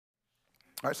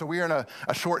All right, so we are in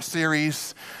a short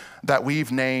series that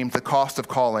we've named The Cost of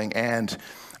Calling, and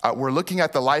we're looking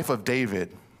at the life of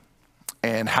David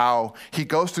and how he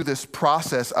goes through this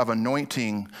process of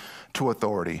anointing to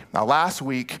authority. Now, last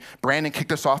week, Brandon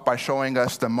kicked us off by showing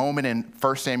us the moment in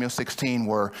 1 Samuel 16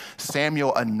 where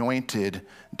Samuel anointed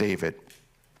David.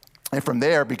 And from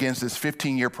there begins this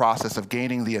 15-year process of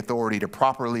gaining the authority to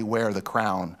properly wear the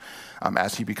crown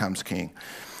as he becomes king.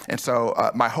 And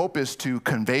so my hope is to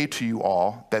convey to you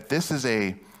all that this is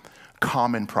a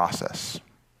common process.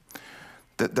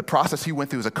 The process he went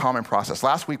through is a common process.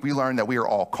 Last week, we learned that we are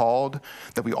all called,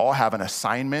 that we all have an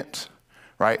assignment,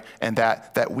 right? And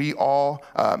that we all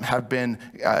have been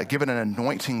given an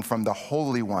anointing from the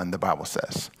Holy One, the Bible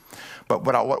says. But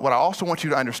what I also want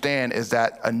you to understand is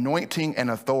that anointing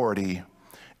and authority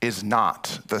is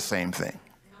not the same thing.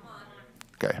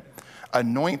 Okay?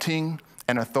 Anointing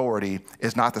and authority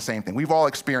is not the same thing. We've all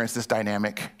experienced this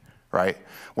dynamic, right?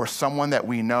 Where someone that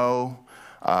we know,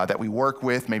 that we work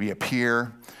with, maybe a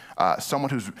peer, someone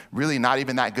who's really not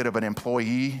even that good of an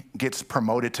employee gets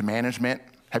promoted to management.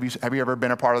 Have you ever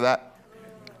been a part of that?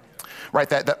 Right,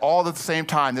 that all at the same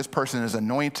time, this person is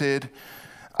anointed,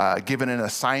 given an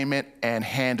assignment, and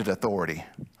handed authority,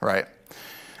 right?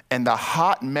 And the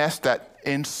hot mess that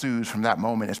ensues from that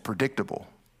moment is predictable.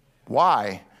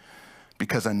 Why?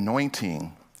 Because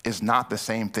anointing is not the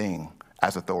same thing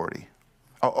as authority.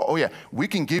 Oh yeah, we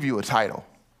can give you a title.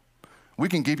 We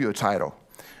can give you a title,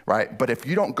 right? But if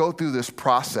you don't go through this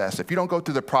process, if you don't go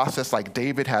through the process like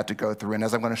David had to go through, and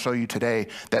as I'm going to show you today,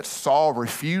 that Saul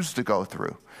refused to go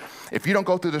through, if you don't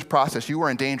go through this process, you are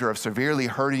in danger of severely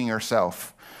hurting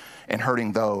yourself and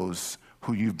hurting those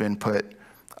who you've been put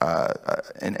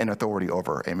in authority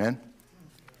over, amen?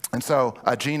 And so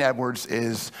Gene Edwards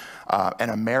is an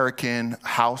American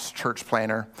house church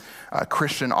planner,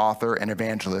 Christian author, and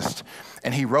evangelist.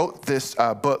 And he wrote this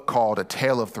book called A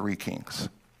Tale of Three Kings.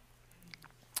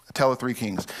 A Tale of Three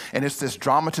Kings. And it's this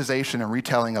dramatization and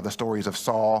retelling of the stories of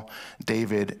Saul,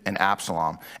 David, and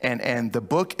Absalom. And the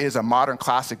book is a modern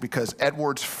classic because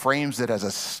Edwards frames it as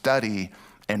a study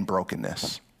in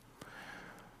brokenness.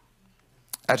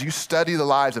 As you study the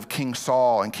lives of King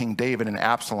Saul and King David and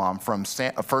Absalom from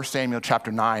 1 Samuel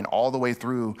chapter 9 all the way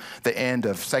through the end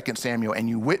of 2 Samuel, and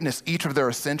you witness each of their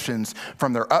ascensions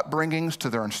from their upbringings to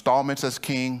their installments as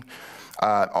king,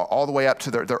 all the way up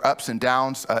to their ups and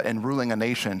downs in ruling a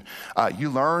nation, you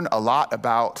learn a lot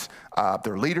about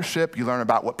their leadership. You learn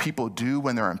about what people do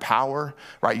when they're in power,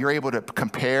 right? You're able to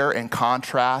compare and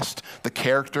contrast the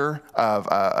character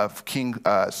of King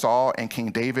Saul and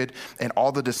King David and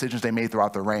all the decisions they made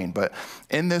throughout their reign. But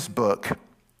in this book,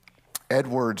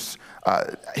 Edwards,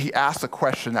 he asks a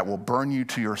question that will burn you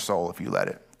to your soul if you let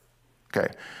it,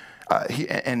 okay?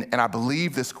 And I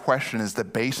believe this question is the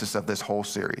basis of this whole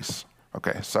series.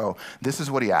 Okay, so this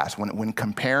is what he asked. When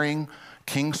comparing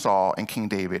King Saul and King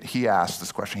David, he asked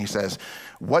this question. He says,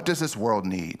 what does this world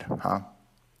need?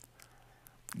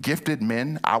 Gifted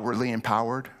men outwardly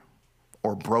empowered,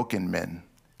 or broken men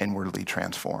inwardly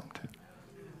transformed?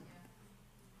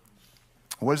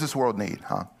 What does this world need?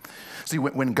 See,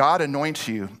 when God anoints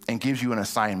you and gives you an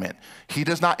assignment, he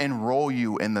does not enroll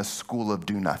you in the school of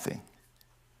do nothing.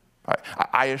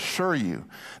 I assure you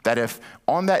that if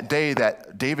on that day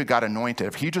that David got anointed,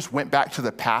 if he just went back to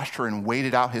the pasture and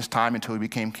waited out his time until he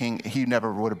became king, he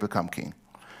never would have become king.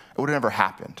 It would have never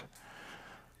happened.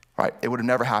 Right? It would have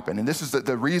never happened. And this is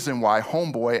the reason why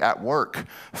homeboy at work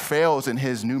fails in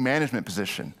his new management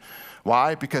position.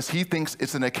 Why? Because he thinks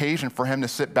it's an occasion for him to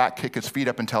sit back, kick his feet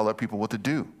up, and tell other people what to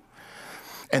do.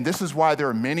 And this is why there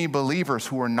are many believers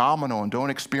who are nominal and don't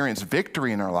experience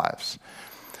victory in their lives.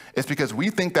 It's because we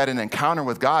think that an encounter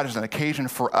with God is an occasion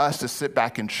for us to sit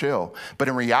back and chill. But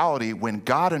in reality, when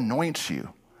God anoints you,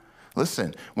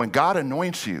 listen, when God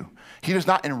anoints you, he does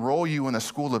not enroll you in the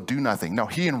school of do nothing. No,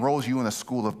 he enrolls you in the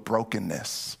school of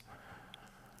brokenness.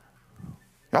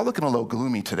 Y'all looking a little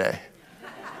gloomy today.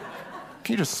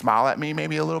 Can you just smile at me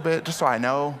maybe a little bit, just so I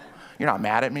know you're not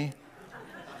mad at me?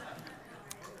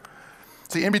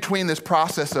 See, in between this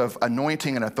process of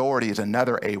anointing and authority is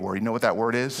another A word. You know what that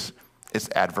word is? It's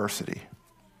adversity.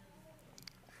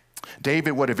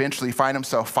 David would eventually find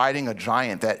himself fighting a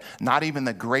giant that not even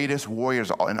the greatest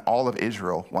warriors in all of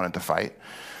Israel wanted to fight.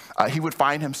 He would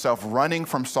find himself running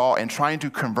from Saul and trying to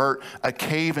convert a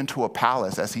cave into a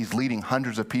palace as he's leading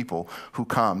hundreds of people who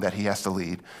come that he has to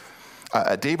lead.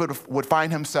 David would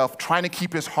find himself trying to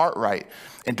keep his heart right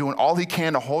and doing all he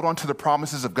can to hold on to the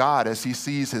promises of God as he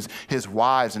sees his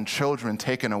wives and children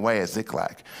taken away at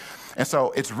Ziklag. And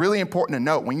so it's really important to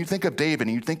note, when you think of David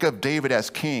and you think of David as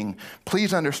king,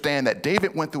 please understand that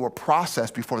David went through a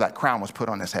process before that crown was put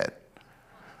on his head.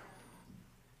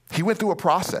 He went through a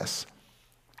process.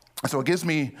 So it gives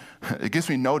me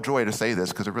no joy to say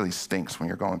this because it really stinks when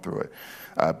you're going through it.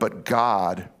 But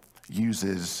God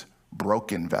uses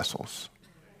broken vessels.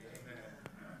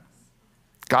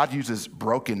 God uses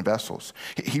broken vessels.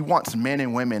 He wants men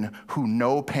and women who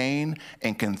know pain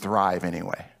and can thrive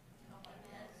anyway.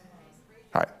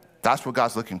 All right, that's what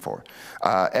God's looking for.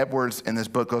 Edwards in this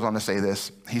book goes on to say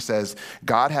this. He says,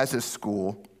 God has his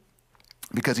school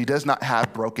because he does not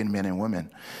have broken men and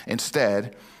women.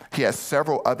 Instead, he has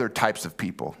several other types of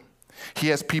people. He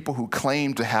has people who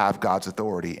claim to have God's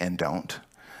authority and don't.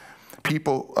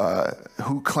 People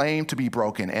who claim to be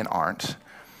broken and aren't.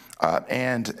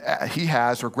 And he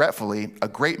has, regretfully, a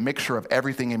great mixture of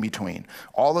everything in between.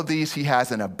 All of these he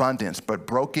has in abundance, but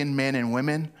broken men and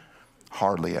women,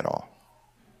 hardly at all.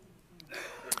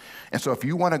 And so if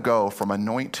you want to go from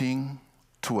anointing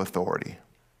to authority,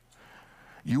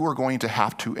 you are going to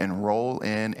have to enroll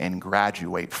in and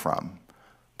graduate from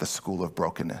the school of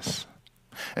brokenness.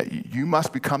 You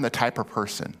must become the type of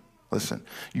person, listen,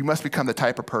 you must become the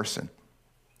type of person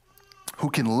who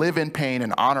can live in pain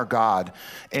and honor God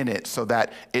in it so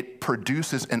that it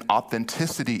produces an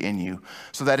authenticity in you,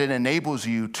 so that it enables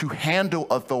you to handle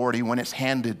authority when it's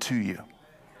handed to you.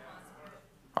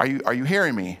 Are you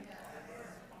hearing me?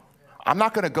 I'm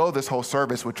not going to go this whole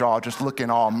service with y'all just looking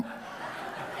all...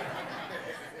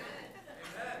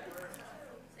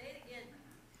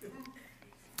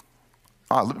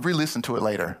 I'll re-listen to it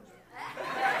later.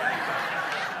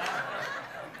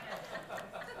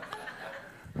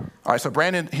 All right, so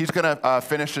Brandon, he's going to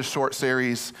finish this short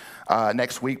series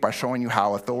next week by showing you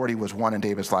how authority was won in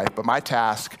David's life. But my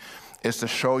task is to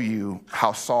show you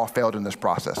how Saul failed in this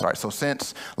process. All right, so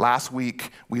since last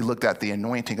week we looked at the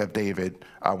anointing of David,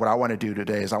 what I want to do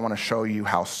today is I want to show you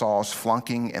how Saul's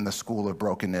flunking in the school of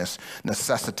brokenness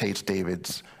necessitates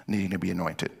David's needing to be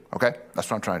anointed. Okay,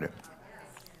 that's what I'm trying to do.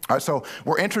 All right, so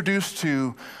we're introduced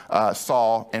to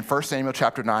Saul in 1 Samuel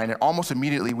chapter 9, and almost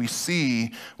immediately we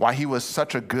see why he was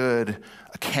such a good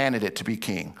candidate to be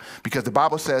king. Because the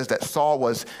Bible says that Saul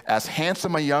was as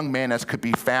handsome a young man as could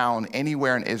be found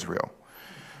anywhere in Israel.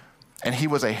 And he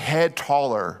was a head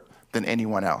taller than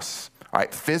anyone else. All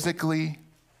right, physically,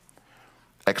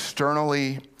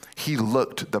 externally, he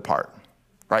looked the part.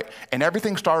 Right? And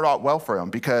everything started out well for him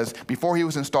because before he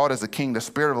was installed as a king, the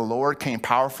Spirit of the Lord came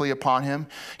powerfully upon him.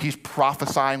 He's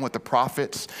prophesying with the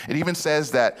prophets. It even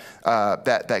says that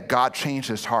God changed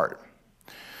his heart.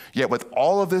 Yet with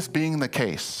all of this being the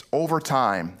case, over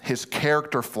time, his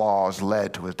character flaws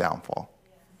led to his downfall.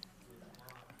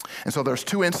 And so there's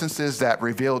two instances that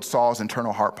revealed Saul's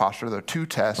internal heart posture. There are two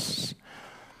tests,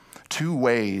 two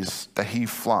ways that he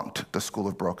flunked the school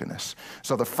of brokenness.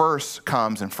 So the first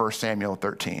comes in 1 Samuel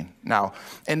 13. Now,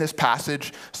 in this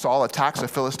passage, Saul attacks a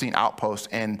Philistine outpost,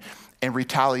 and in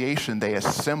retaliation, they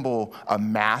assemble a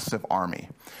massive army.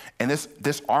 And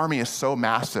this army is so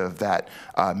massive that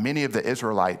many of the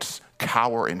Israelites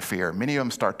cower in fear. Many of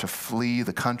them start to flee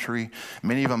the country.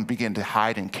 Many of them begin to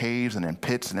hide in caves and in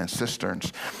pits and in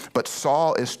cisterns. But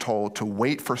Saul is told to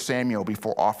wait for Samuel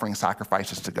before offering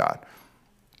sacrifices to God.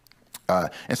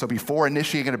 And so before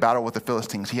initiating a battle with the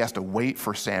Philistines, he has to wait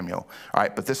for Samuel. All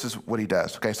right, but this is what he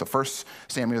does. Okay, so 1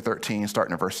 Samuel 13,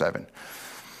 starting at verse 7.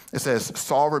 It says,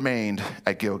 Saul remained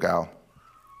at Gilgal,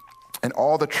 and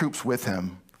all the troops with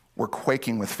him were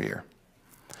quaking with fear.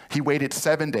 He waited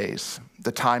 7 days,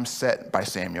 the time set by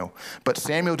Samuel. But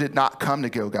Samuel did not come to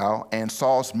Gilgal, and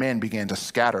Saul's men began to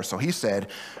scatter. So he said,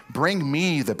 bring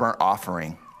me the burnt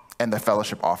offering and the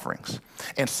fellowship offerings.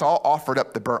 And Saul offered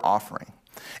up the burnt offering.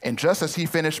 And just as he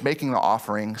finished making the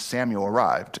offering, Samuel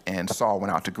arrived, and Saul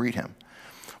went out to greet him.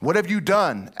 What have you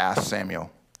done? Asked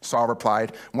Samuel. Saul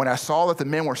replied, when I saw that the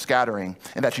men were scattering,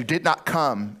 and that you did not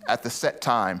come at the set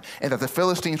time, and that the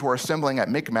Philistines were assembling at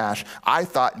Michmash, I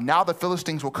thought, now the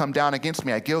Philistines will come down against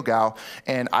me at Gilgal,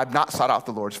 and I've not sought out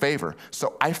the Lord's favor.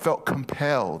 So I felt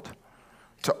compelled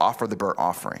to offer the burnt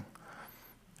offering.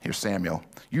 Here's Samuel.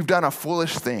 You've done a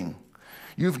foolish thing.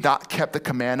 You've not kept the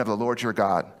command of the Lord your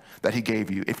God that he gave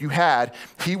you. If you had,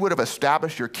 he would have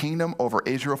established your kingdom over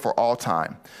Israel for all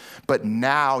time. But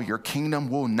now your kingdom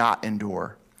will not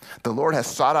endure. The Lord has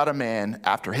sought out a man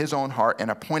after his own heart and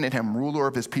appointed him ruler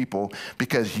of his people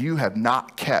because you have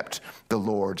not kept the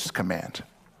Lord's command.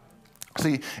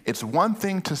 See, it's one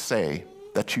thing to say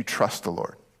that you trust the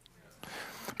Lord,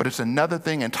 but it's another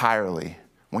thing entirely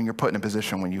when you're put in a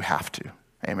position when you have to.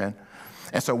 Amen.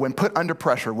 And so when put under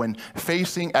pressure, when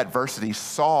facing adversity,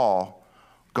 Saul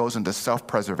goes into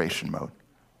self-preservation mode.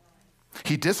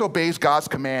 He disobeys God's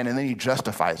command and then he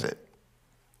justifies it.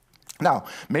 Now,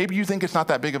 maybe you think it's not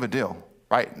that big of a deal.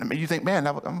 right? I mean, you think, man,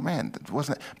 that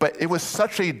wasn't it? But it was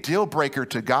such a deal breaker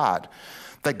to God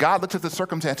that God looks at the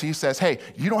circumstance and he says, hey,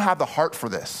 you don't have the heart for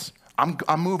this.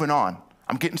 I'm moving on.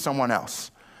 I'm getting someone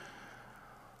else.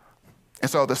 And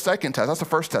so the second test, that's the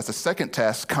first test. The second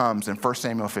test comes in 1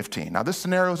 Samuel 15. Now, this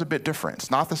scenario is a bit different.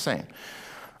 It's not the same.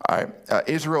 All right.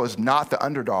 Israel is not the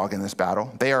underdog in this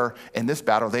battle. They are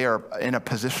in a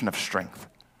position of strength.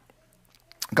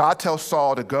 God tells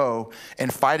Saul to go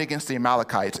and fight against the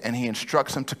Amalekites, and he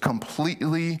instructs him to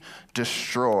completely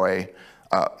destroy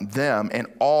them and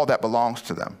all that belongs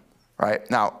to them. Right?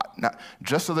 Now,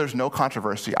 just so there's no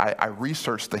controversy, I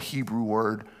researched the Hebrew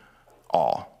word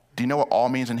all. Do you know what all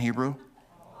means in Hebrew?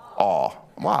 All.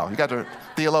 Wow, you got the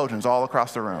theologians all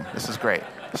across the room. This is great.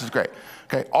 This is great.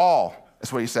 Okay, all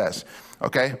is what he says.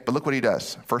 Okay, but look what he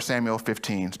does. 1 Samuel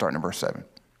 15, starting in verse 7.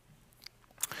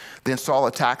 Then Saul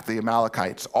attacked the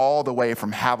Amalekites all the way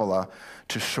from Havilah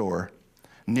to Shur,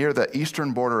 near the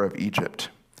eastern border of Egypt.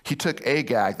 He took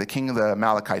Agag, the king of the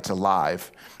Amalekites,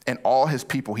 alive, and all his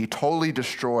people he totally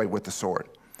destroyed with the sword.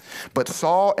 But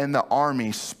Saul and the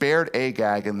army spared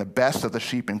Agag and the best of the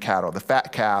sheep and cattle, the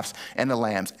fat calves and the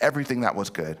lambs, everything that was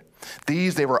good.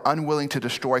 These they were unwilling to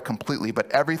destroy completely,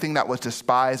 but everything that was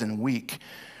despised and weak,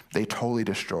 they totally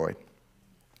destroyed.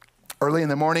 Early in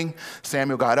the morning,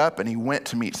 Samuel got up and he went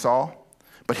to meet Saul,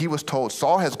 but he was told,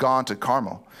 Saul has gone to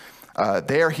Carmel.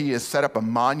 There he has set up a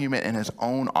monument in his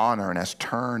own honor and has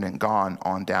turned and gone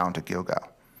on down to Gilgal.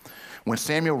 When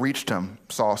Samuel reached him,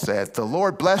 Saul said, the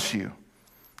Lord bless you.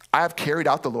 I have carried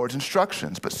out the Lord's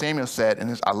instructions. But Samuel said,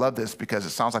 and I love this because it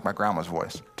sounds like my grandma's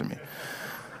voice to me.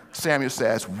 Samuel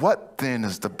says, what then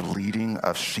is the bleating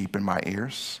of sheep in my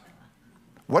ears?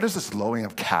 What is this lowing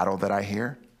of cattle that I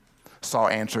hear? Saul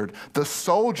answered, the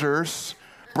soldiers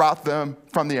brought them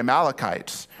from the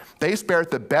Amalekites. They spared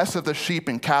the best of the sheep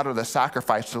and cattle to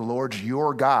sacrifice to the Lord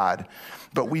your God,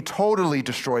 but we totally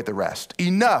destroyed the rest.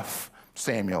 Enough,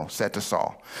 Samuel said to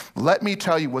Saul. Let me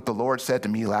tell you what the Lord said to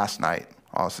me last night.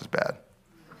 Oh, this is bad.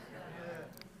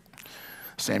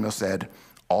 Samuel said,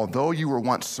 although you were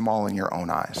once small in your own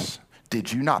eyes,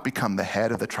 did you not become the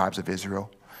head of the tribes of Israel?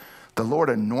 The Lord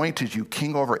anointed you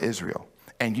king over Israel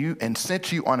and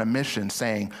sent you on a mission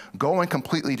saying, go and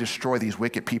completely destroy these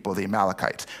wicked people, the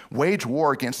Amalekites. Wage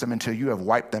war against them until you have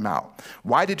wiped them out.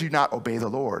 Why did you not obey the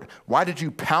Lord? Why did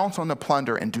you pounce on the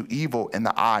plunder and do evil in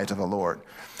the eyes of the Lord?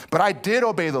 But I did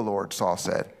obey the Lord, Saul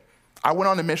said. I went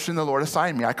on a mission the Lord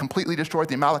assigned me. I completely destroyed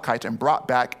the Amalekites and brought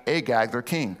back Agag, their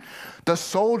king. The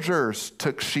soldiers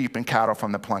took sheep and cattle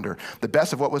from the plunder, the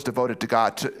best of what was devoted to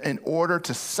God, in order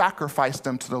to sacrifice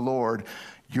them to the Lord,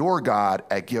 your God,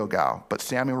 at Gilgal. But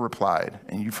Samuel replied,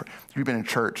 and you've been in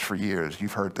church for years.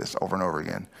 You've heard this over and over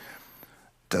again.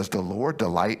 Does the Lord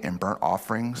delight in burnt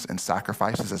offerings and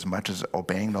sacrifices as much as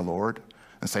obeying the Lord?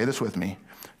 And say this with me.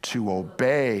 To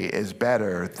obey is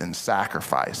better than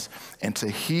sacrifice, and to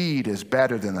heed is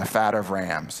better than the fat of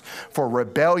rams. For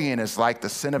rebellion is like the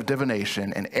sin of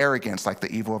divination, and arrogance like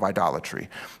the evil of idolatry.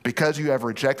 Because you have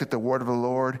rejected the word of the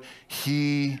Lord,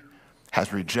 he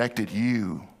has rejected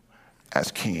you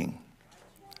as king.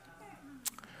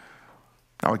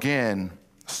 Now again,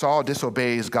 Saul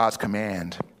disobeys God's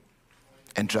command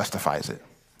and justifies it.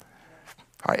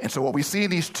 All right, and so what we see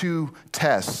in these two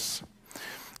tests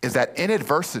is that in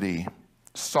adversity,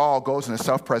 Saul goes into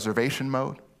self-preservation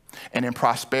mode, and in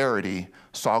prosperity,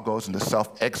 Saul goes into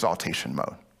self-exaltation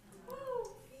mode.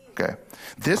 Okay?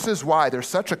 This is why there's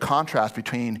such a contrast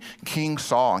between King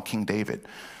Saul and King David.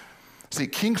 See,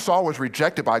 King Saul was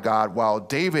rejected by God, while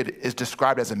David is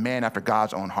described as a man after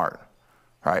God's own heart.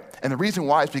 Right? And the reason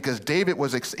why is because David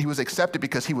was accepted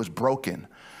because he was broken.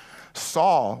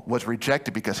 Saul was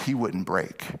rejected because he wouldn't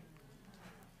break.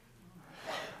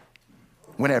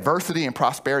 When adversity and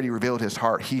prosperity revealed his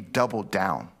heart, he doubled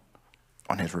down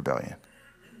on his rebellion.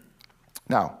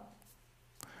 Now,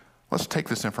 let's take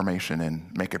this information and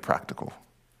make it practical,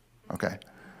 okay?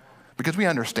 Because we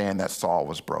understand that Saul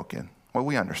was broken. Well,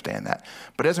 we understand that.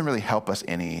 But it doesn't really help us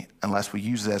any unless we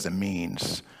use it as a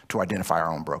means to identify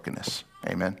our own brokenness.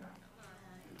 Amen?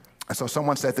 And so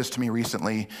someone said this to me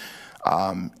recently,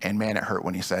 and man, it hurt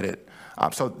when he said it.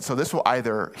 So this will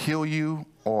either heal you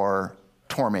or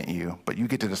torment you, but you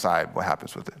get to decide what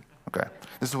happens with it, okay?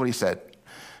 This is what he said.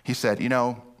 He said, you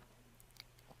know,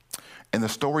 in the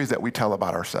stories that we tell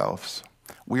about ourselves,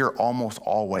 we are almost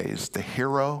always the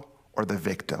hero or the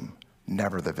victim,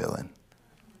 never the villain.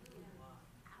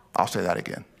 I'll say that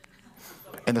again.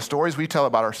 In the stories we tell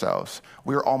about ourselves,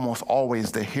 we are almost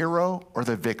always the hero or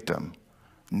the victim,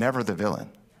 never the villain.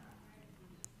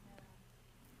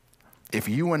 If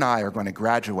you and I are going to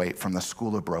graduate from the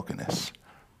school of brokenness,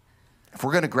 if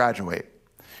we're going to graduate,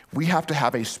 We have to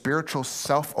have a spiritual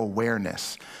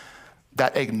self-awareness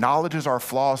that acknowledges our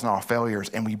flaws and our failures,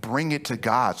 and we bring it to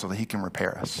God so that he can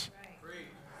repair us.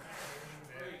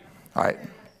 All right.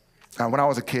 Now, when I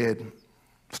was a kid,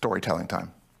 storytelling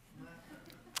time.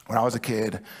 When I was a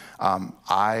kid,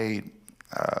 I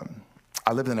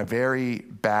lived in a very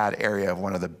bad area of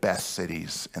one of the best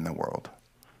cities in the world.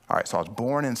 All right, so I was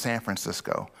born in San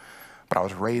Francisco, but I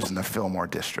was raised in the Fillmore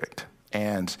district.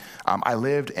 And I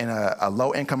lived in a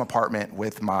low-income apartment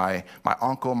with my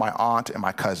uncle, my aunt, and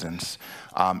my cousins.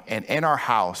 And in our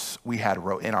house,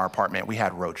 in our apartment, we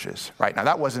had roaches, right? Now,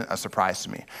 that wasn't a surprise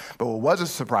to me. But what was a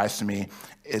surprise to me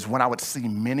is when I would see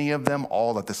many of them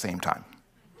all at the same time.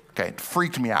 Okay, it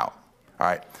freaked me out, all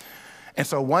right? And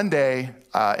so one day,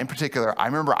 in particular, I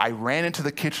remember I ran into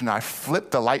the kitchen, I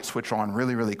flipped the light switch on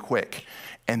really, really quick,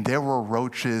 and there were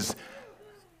roaches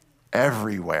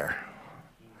everywhere.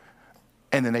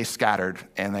 And then they scattered,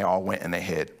 and they all went and they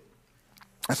hid.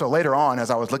 And so later on,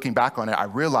 as I was looking back on it, I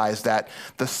realized that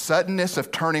the suddenness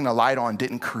of turning the light on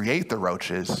didn't create the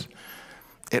roaches.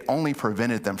 It only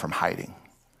prevented them from hiding.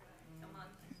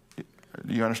 Do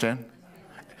you understand?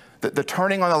 The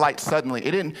turning on the light suddenly,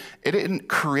 it didn't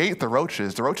create the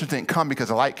roaches. The roaches didn't come because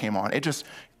the light came on. It just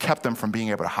kept them from being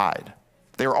able to hide.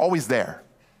 They were always there.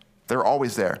 They were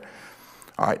always there.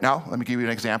 All right, now let me give you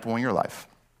an example in your life.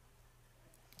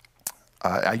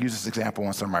 I used this example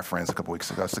with some of my friends a couple weeks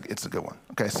ago. It's a good one.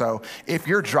 Okay, so if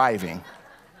you're driving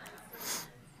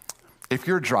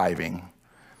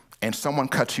and someone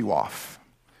cuts you off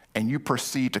and you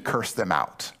proceed to curse them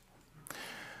out,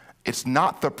 it's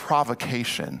not the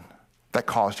provocation that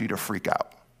caused you to freak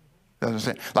out. You know what I'm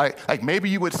saying? Like maybe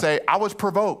you would say, I was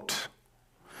provoked.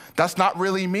 That's not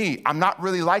really me. I'm not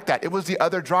really like that. It was the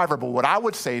other driver. But what I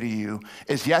would say to you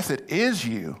is, yes, it is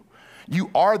you. You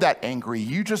are that angry.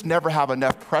 You just never have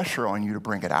enough pressure on you to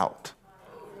bring it out.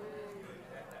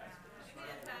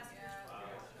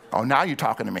 Oh, now you're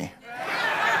talking to me.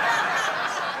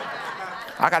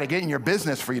 I got to get in your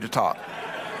business for you to talk.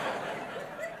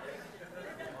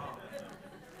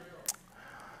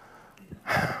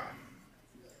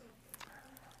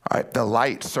 All right, the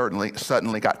light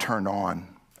suddenly got turned on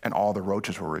and all the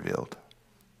roaches were revealed.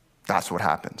 That's what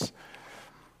happens.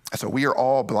 And so we are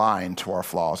all blind to our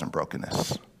flaws and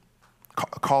brokenness.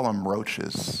 Call them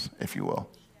roaches, if you will.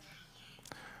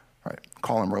 All right,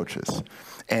 call them roaches.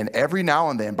 And every now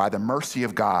and then, by the mercy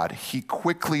of God, he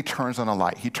quickly turns on a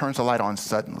light. He turns the light on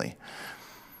suddenly.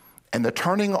 And the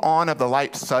turning on of the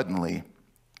light suddenly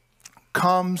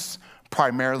comes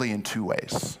primarily in two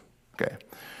ways, okay?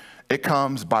 It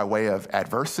comes by way of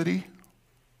adversity,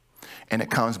 and it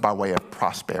comes by way of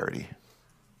prosperity.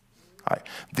 All right.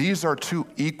 These are two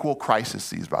equal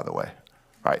crises, by the way.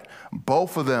 All right.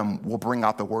 Both of them will bring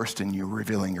out the worst in you,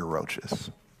 revealing your roaches.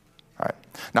 All right.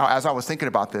 Now, as I was thinking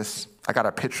about this, I got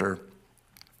a picture,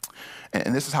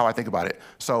 and this is how I think about it.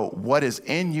 So what is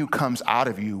in you comes out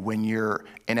of you when you're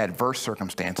in adverse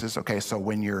circumstances. Okay, so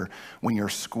when you're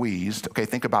squeezed, okay,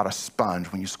 think about a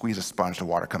sponge. When you squeeze a sponge, the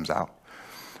water comes out.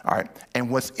 All right,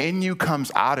 and what's in you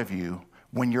comes out of you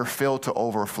when you're filled to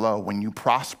overflow, when you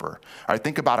prosper. All right,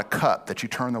 think about a cup that you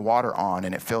turn the water on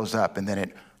and it fills up and then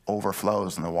it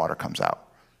overflows and the water comes out,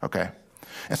 okay?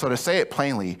 And so to say it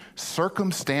plainly,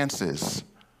 circumstances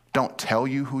don't tell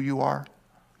you who you are.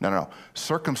 No.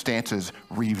 Circumstances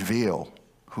reveal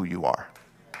who you are.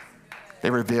 They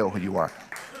reveal who you are.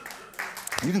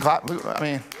 You can clap. I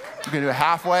mean, you can do it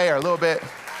halfway or a little bit.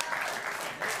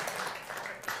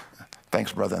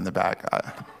 Thanks, brother in the back.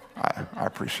 I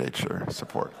appreciate your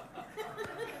support.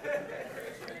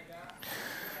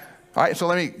 All right, so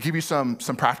let me give you some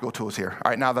practical tools here. All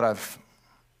right, now that I've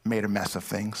made a mess of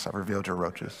things, I've revealed your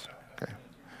roaches. Okay.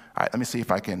 All right, let me see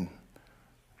if I can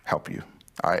help you.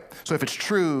 All right, so if it's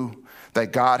true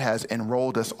that God has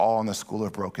enrolled us all in the school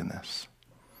of brokenness,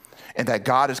 and that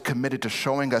God is committed to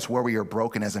showing us where we are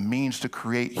broken as a means to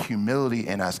create humility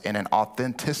in us and an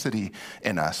authenticity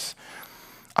in us,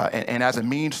 and as a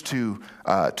means to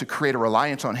create a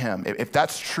reliance on him, if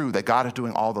that's true, that God is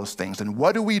doing all those things, then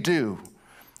what do we do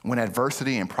when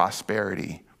adversity and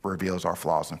prosperity reveals our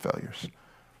flaws and failures?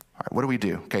 All right, what do we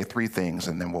do? Okay, 3 things,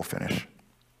 and then we'll finish.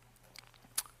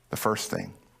 The first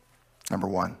thing, number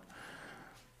 1,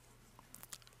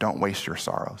 don't waste your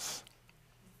sorrows.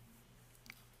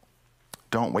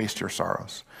 Don't waste your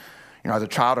sorrows. You know, as a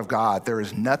child of God, there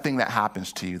is nothing that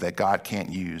happens to you that God can't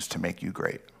use to make you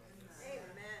great.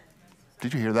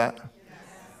 Did you hear that? Yes.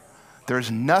 There's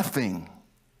nothing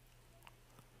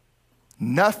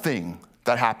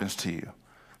that happens to you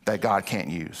that God can't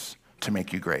use to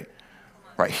make you great.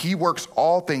 right? He works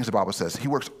all things, the Bible says. He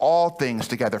works all things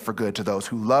together for good to those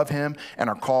who love him and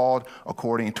are called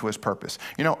according to his purpose.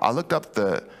 You know, I looked up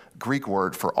the Greek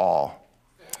word for all.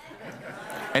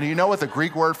 And you know what the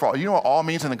Greek word for all, you know what all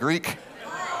means in the Greek?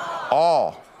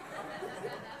 All.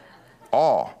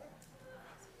 All.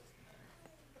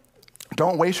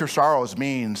 Don't waste your sorrows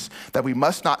means that we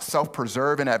must not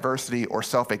self-preserve in adversity or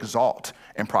self-exalt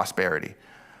in prosperity,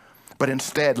 but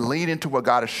instead lean into what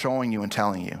God is showing you and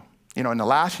telling you. You know, in the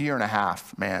last year and a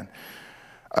half, man,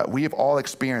 we have all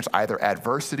experienced either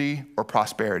adversity or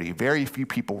prosperity. Very few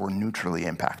people were neutrally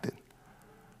impacted.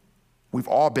 We've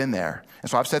all been there.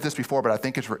 And so I've said this before, but I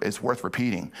think it's worth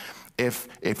repeating. If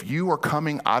you are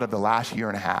coming out of the last year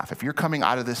and a half, if you're coming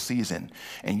out of this season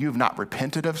and you have not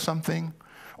repented of something,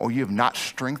 or you have not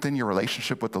strengthened your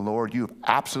relationship with the Lord, you have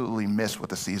absolutely missed what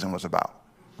the season was about.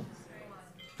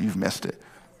 You've missed it.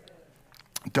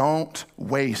 Don't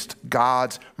waste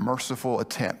God's merciful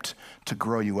attempt to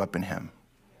grow you up in him.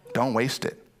 Don't waste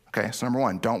it. Okay, so number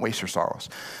one, don't waste your sorrows.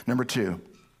 Number two,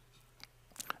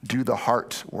 do the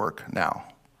heart work now.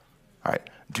 All right,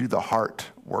 do the heart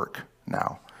work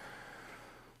now.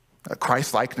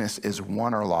 Christ-likeness is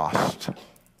won or lost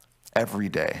every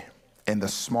day in the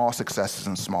small successes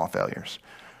and small failures.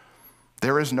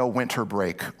 There is no winter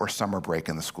break or summer break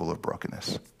in the school of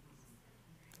brokenness.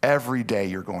 Every day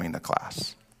you're going to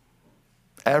class.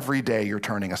 Every day you're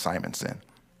turning assignments in.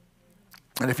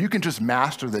 And if you can just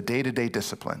master the day-to-day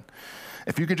discipline,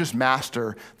 if you can just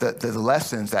master the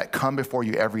lessons that come before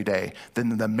you every day,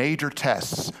 then the major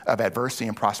tests of adversity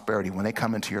and prosperity, when they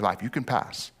come into your life, you can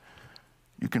pass.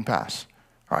 You can pass.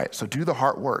 All right, so do the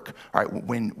hard work. All right,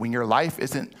 when your life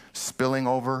isn't spilling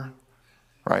over,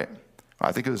 right?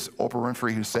 I think it was Oprah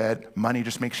Winfrey who said, money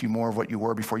just makes you more of what you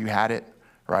were before you had it,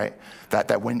 right?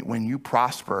 That when you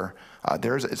prosper,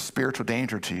 there's a spiritual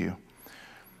danger to you.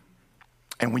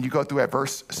 And when you go through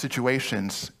adverse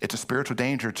situations, it's a spiritual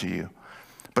danger to you.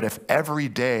 But if every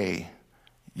day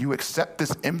you accept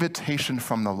this invitation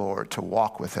from the Lord to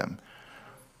walk with him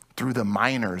through the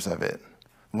minors of it,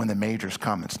 when the majors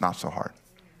come, it's not so hard.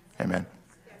 Amen.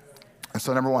 And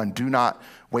so number one, do not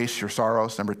waste your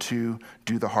sorrows. Number two,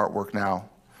 do the hard work now.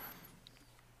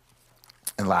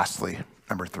 And lastly,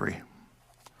 number three.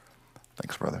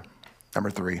 Thanks, brother.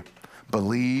 Number three,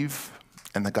 believe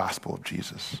in the gospel of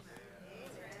Jesus.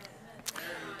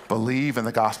 Believe in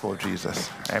the gospel of Jesus.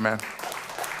 Amen.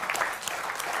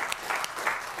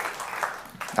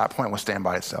 That point will stand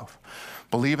by itself.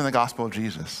 Believe in the gospel of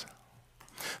Jesus.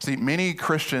 See, many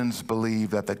Christians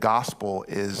believe that the gospel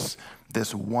is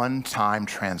this one-time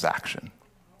transaction.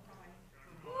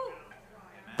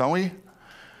 Don't we?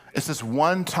 It's this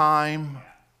one-time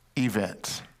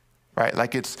event, right?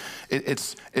 Like it's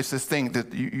this thing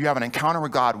that you have an encounter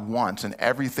with God once and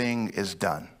everything is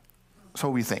done. That's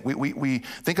what we think. We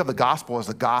think of the gospel as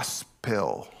the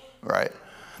gospel, right?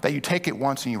 That you take it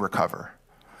once and you recover.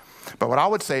 But what I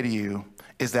would say to you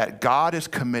is that God is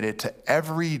committed to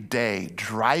every day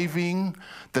driving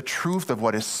the truth of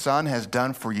what his son has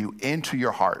done for you into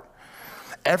your heart.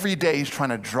 Every day he's trying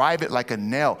to drive it like a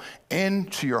nail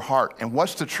into your heart. And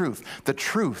what's the truth? The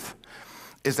truth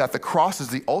is that the cross is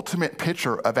the ultimate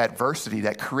picture of adversity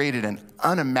that created an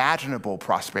unimaginable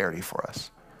prosperity for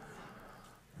us.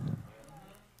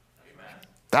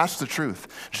 That's the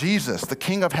truth. Jesus, the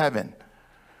King of heaven,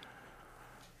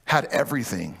 had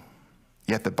everything.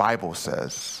 Yet the Bible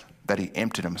says that he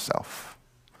emptied himself.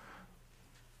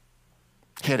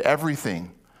 He had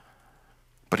everything,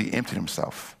 but he emptied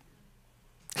himself.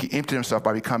 He emptied himself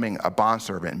by becoming a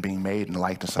bondservant and being made in the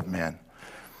likeness of man.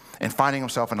 And finding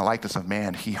himself in the likeness of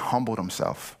man, he humbled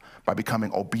himself by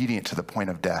becoming obedient to the point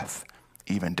of death,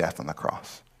 even death on the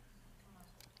cross.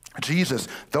 Jesus,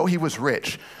 though he was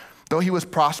rich, though he was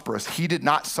prosperous, he did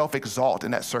not self-exalt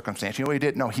in that circumstance. You know what he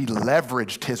did? No, he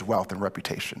leveraged his wealth and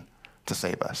reputation to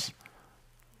save us.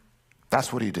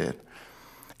 That's what he did.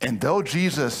 And though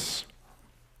Jesus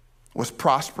was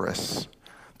prosperous,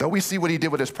 though we see what he did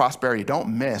with his prosperity,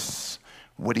 don't miss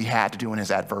what he had to do in his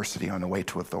adversity on the way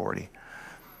to authority.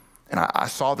 And I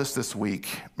saw this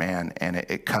week, man, and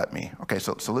it cut me. Okay,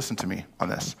 so listen to me on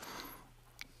this.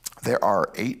 There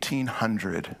are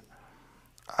 1,800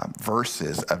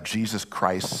 verses of Jesus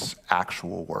Christ's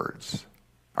actual words,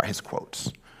 are his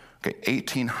quotes. Okay,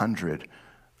 1,800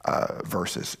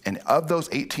 verses. And of those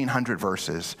 1,800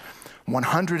 verses,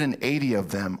 180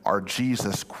 of them are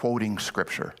Jesus quoting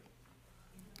scripture.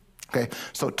 Okay,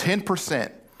 so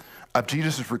 10% of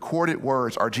Jesus' recorded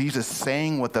words are Jesus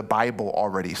saying what the Bible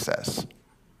already says.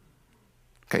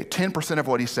 Okay, 10% of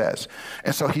what he says.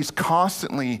 And so he's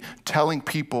constantly telling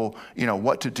people,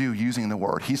 what to do using the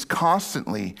word. He's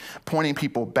constantly pointing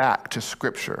people back to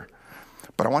Scripture.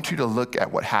 But I want you to look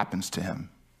at what happens to him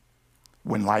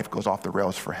when life goes off the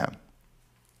rails for him.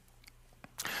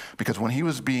 Because when he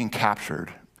was being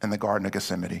captured in the Garden of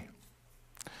Gethsemane,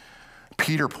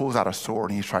 Peter pulls out a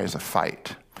sword and he tries to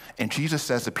fight. And Jesus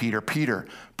says to Peter, Peter,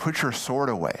 put your sword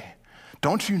away.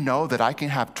 Don't you know that I can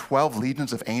have 12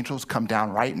 legions of angels come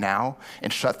down right now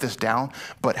and shut this down?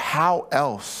 But how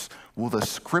else will the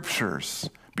Scriptures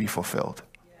be fulfilled?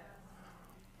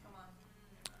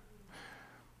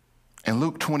 In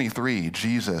Luke 23,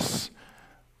 Jesus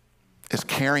is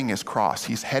carrying his cross.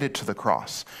 He's headed to the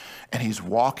cross and he's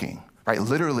walking, right?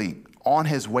 Literally on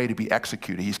his way to be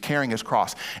executed. He's carrying his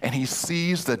cross and he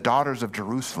sees the daughters of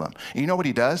Jerusalem. And you know what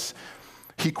he does?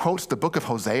 He quotes the book of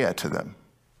Hosea to them.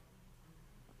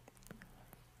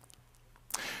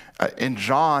 In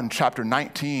John chapter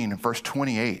 19, verse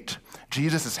 28,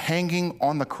 Jesus is hanging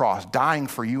on the cross, dying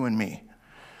for you and me.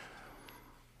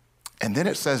 And then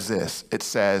it says this, it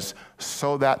says,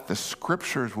 so that the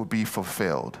Scriptures will be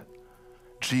fulfilled,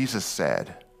 Jesus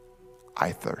said,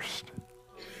 I thirst.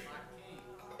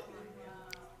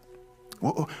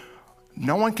 Well,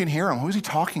 no one can hear him. Who's he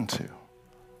talking to?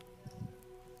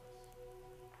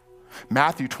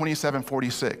 Matthew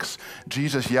 27:46,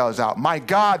 Jesus yells out, my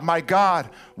God,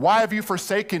 why have you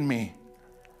forsaken me?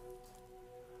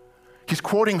 He's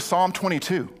quoting Psalm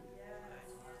 22.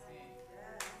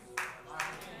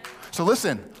 So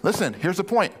listen, here's the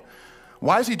point.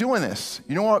 Why is he doing this?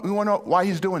 You know what? We want to know why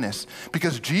he's doing this.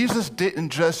 Because Jesus didn't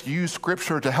just use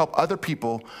Scripture to help other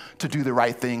people to do the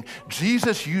right thing.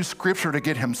 Jesus used Scripture to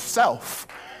get himself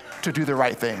to do the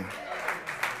right thing.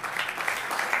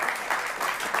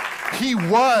 He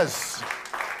was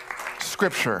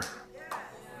Scripture.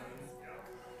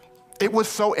 It was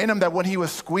so in him that when he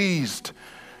was squeezed,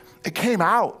 it came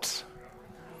out.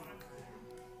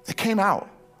 It came out.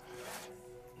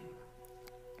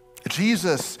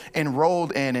 Jesus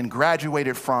enrolled in and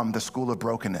graduated from the school of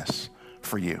brokenness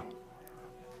for you.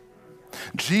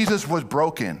 Jesus was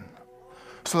broken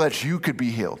so that you could be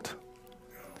healed.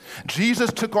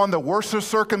 Jesus took on the worst of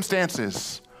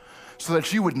circumstances so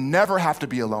that you would never have to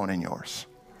be alone in yours.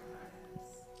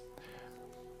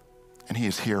 And he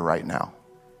is here right now.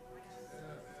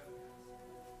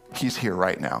 He's here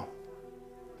right now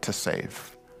to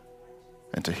save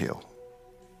and to heal.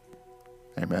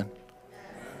 Amen.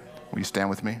 Will you stand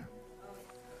with me?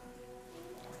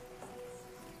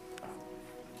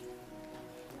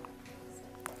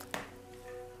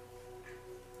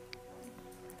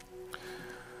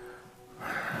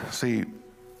 See,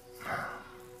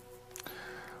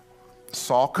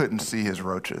 Saul couldn't see his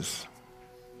roaches.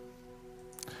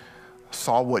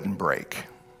 Saul wouldn't break.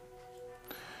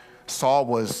 Saul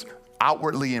was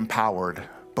outwardly empowered,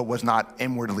 but was not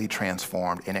inwardly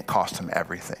transformed, and it cost him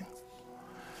everything.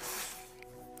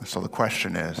 And so the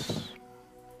question is,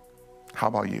 how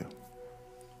about you?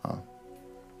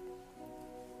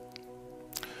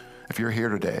 If you're here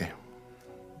today,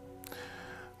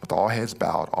 with all heads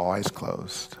bowed, all eyes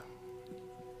closed,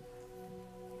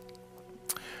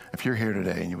 if you're here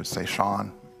today and you would say,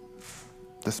 Sean,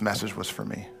 this message was for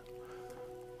me.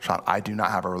 Sean, I do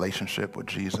not have a relationship with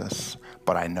Jesus,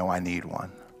 but I know I need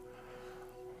one.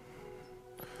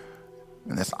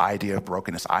 And this idea of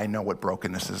brokenness, I know what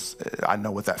brokenness is. I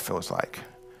know what that feels like.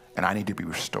 And I need to be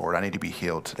restored. I need to be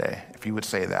healed today. If you would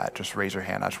say that, just raise your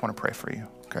hand. I just want to pray for you,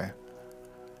 okay?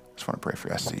 I just want to pray for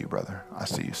you. I see you, brother. I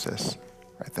see you, sis.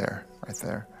 Right there, right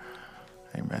there.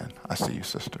 Amen. I see you,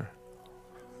 sister.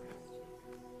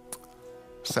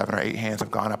 7 or 8 hands have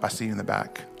gone up. I see you in the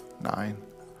back. 9,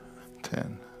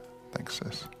 10. Thanks,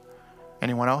 sis.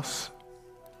 Anyone else?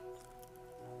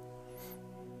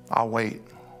 I'll wait.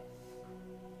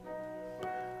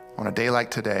 On a day like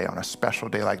today, on a special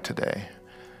day like today,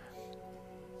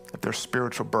 if there's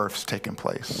spiritual births taking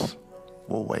place,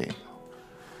 we'll wait.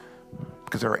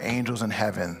 Because there are angels in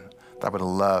heaven that would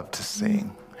love to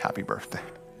sing happy birthday.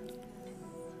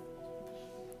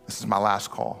 This is my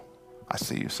last call. I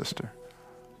see you, sister.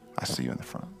 I see you in the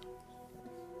front.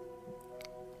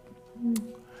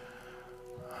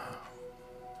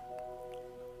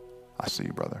 I see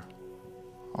you, brother.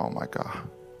 Oh my God.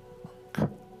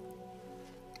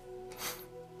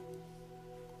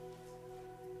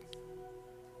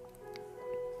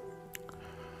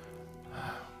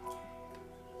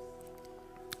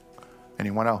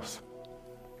 Anyone else?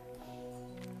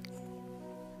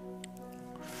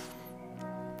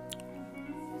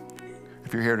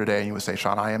 If you're here today and you would say,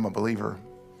 Sean, I am a believer,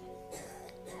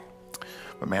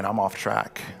 but man, I'm off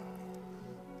track.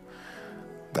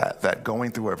 that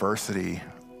going through adversity,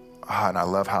 and I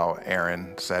love how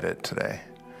Aaron said it today.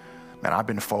 Man, I've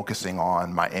been focusing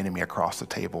on my enemy across the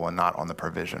table and not on the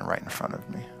provision right in front of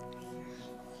me.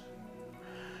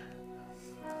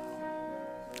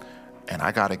 And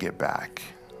I got to get back.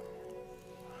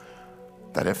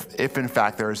 That if in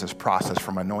fact there is this process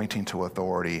from anointing to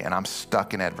authority and I'm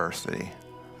stuck in adversity,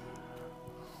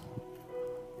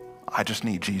 I just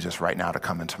need Jesus right now to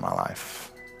come into my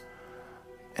life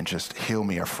and just heal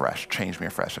me afresh, change me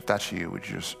afresh. If that's you, would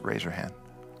you just raise your hand?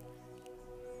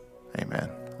 Amen.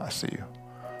 I see you.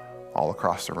 All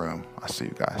across the room, I see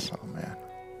you guys. Oh,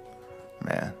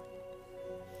 man.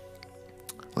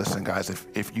 Listen, guys,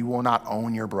 if you will not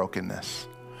own your brokenness,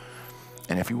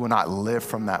 and if you will not live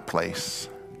from that place,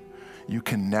 you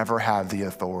can never have the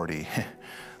authority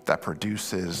that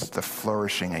produces the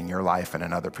flourishing in your life and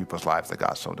in other people's lives that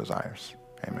God so desires.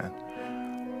 Amen.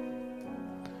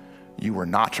 You were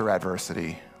not your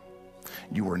adversity.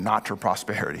 You were not your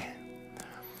prosperity.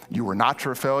 You were not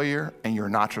your failure, and you're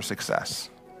not your success.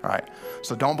 All right?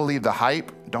 So don't believe the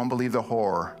hype. Don't believe the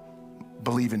horror.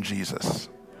 Believe in Jesus.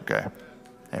 Okay?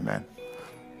 Amen.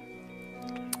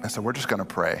 And so we're just going to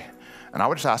pray. And I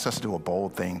would just ask us to do a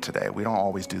bold thing today. We don't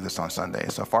always do this on Sunday.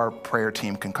 So if our prayer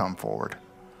team can come forward.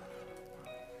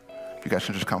 If you guys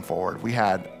should just come forward. We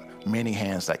had many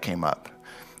hands that came up.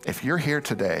 If you're here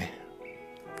today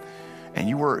and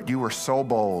you were so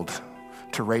bold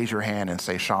to raise your hand and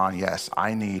say, Sean, yes,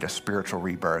 I need a spiritual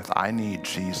rebirth. I need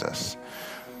Jesus.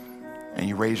 And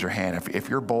you raise your hand. If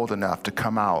you're bold enough to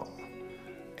come out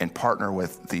and partner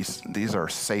with these are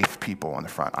safe people in the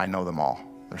front. I know them all.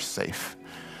 They're safe.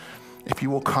 If you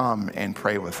will come and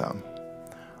pray with them,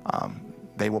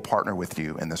 they will partner with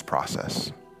you in this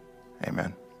process.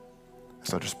 Amen.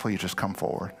 So please just come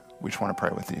forward. We just want to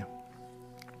pray with you.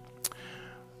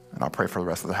 And I'll pray for the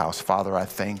rest of the house. Father, I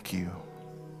thank you.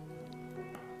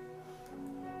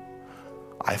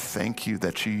 I thank you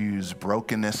that you use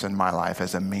brokenness in my life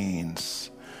as a means,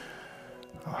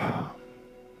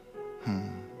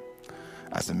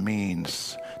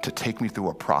 to take me through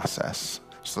a process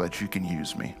so that you can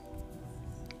use me.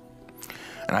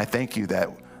 And I thank you that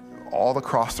all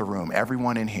across the room,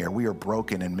 everyone in here, we are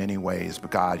broken in many ways, but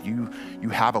God, you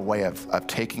have a way of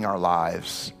taking our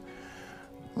lives.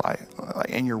 Like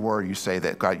in your word, you say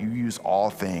that, God, you use all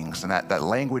things. And that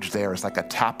language there is like a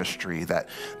tapestry, that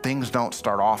things don't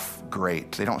start off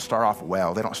great. They don't start off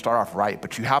well. They don't start off right.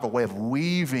 But you have a way of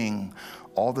weaving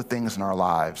all the things in our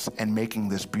lives and making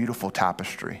this beautiful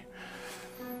tapestry.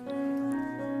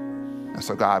 And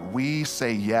so, God, we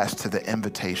say yes to the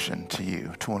invitation to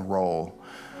you to enroll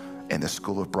in the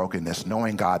school of brokenness,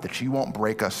 knowing, God, that you won't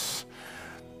break us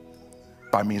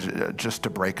by means just to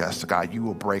break us. God, you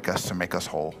will break us to make us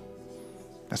whole.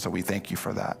 And so we thank you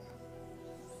for that.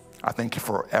 I thank you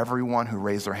for everyone who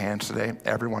raised their hands today,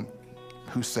 everyone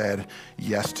who said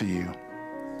yes to you.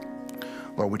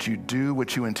 Lord, would you do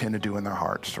what you intend to do in their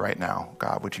hearts right now?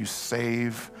 God, would you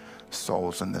save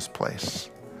souls in this place?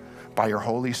 By your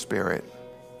Holy Spirit,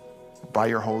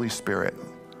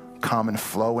 come and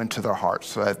flow into their hearts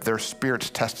so that their spirits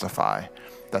testify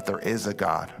that there is a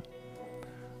God.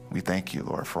 We thank you,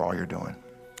 Lord, for all you're doing.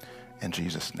 In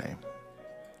Jesus' name,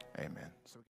 amen.